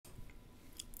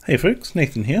Hey folks,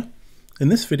 Nathan here. In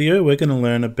this video we're going to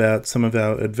learn about some of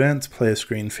our advanced player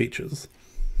screen features.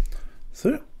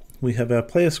 So we have our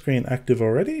player screen active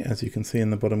already, as you can see in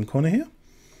the bottom corner here.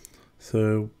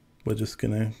 So we're just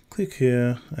going to click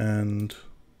here and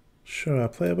show our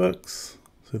player box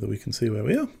so that we can see where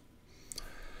we are.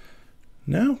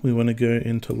 Now we want to go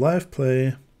into live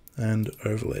play and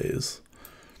overlays.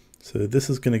 So this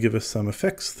is going to give us some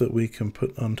effects that we can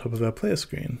put on top of our player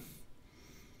screen.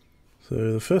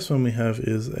 So the first one we have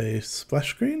is a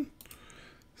splash screen.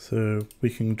 So we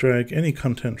can drag any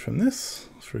content from this.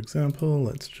 For example,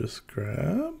 let's just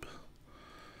grab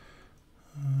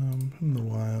from the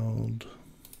wild.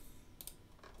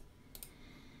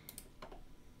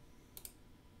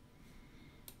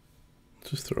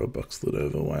 Just throw a box lid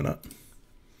over, why not?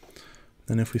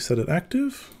 Then if we set it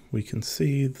active, we can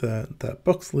see that that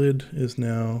box lid is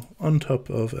now on top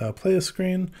of our player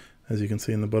screen, as you can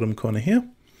see in the bottom corner here.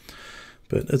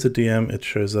 But as a DM, it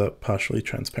shows up partially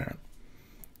transparent.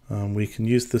 We can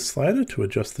use this slider to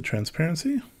adjust the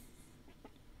transparency.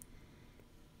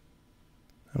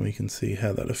 And we can see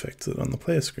how that affects it on the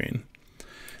player screen.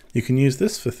 You can use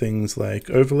this for things like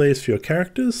overlays for your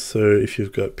characters. So if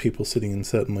you've got people sitting in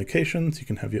certain locations, you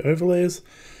can have your overlays.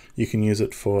 You can use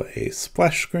it for a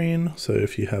splash screen. So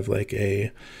if you have like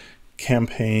a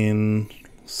campaign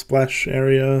splash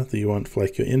area that you want for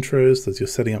like your intros as you're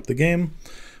setting up the game,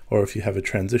 or if you have a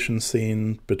transition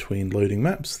scene between loading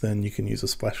maps, then you can use a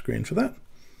splash screen for that.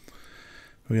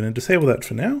 We're going to disable that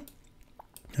for now,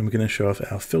 and we're going to show off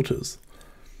our filters.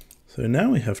 So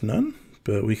now we have none,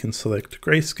 but we can select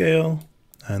grayscale,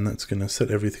 and that's going to set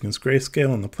everything as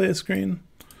grayscale on the player screen.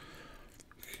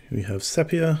 We have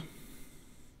sepia,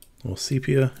 or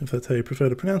sepia, if that's how you prefer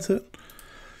to pronounce it.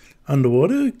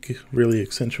 Underwater really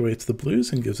accentuates the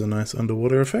blues and gives a nice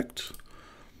underwater effect.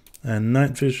 And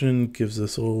night vision gives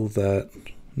us all that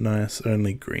nice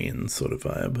only green sort of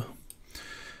vibe.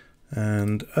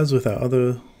 And as with our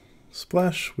other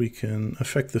splash, we can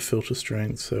affect the filter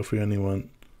strength. So if we only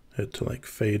want it to like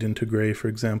fade into gray, for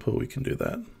example, we can do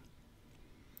that.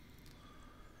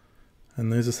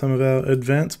 And those are some of our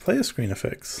advanced player screen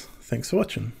effects. Thanks for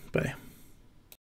watching. Bye.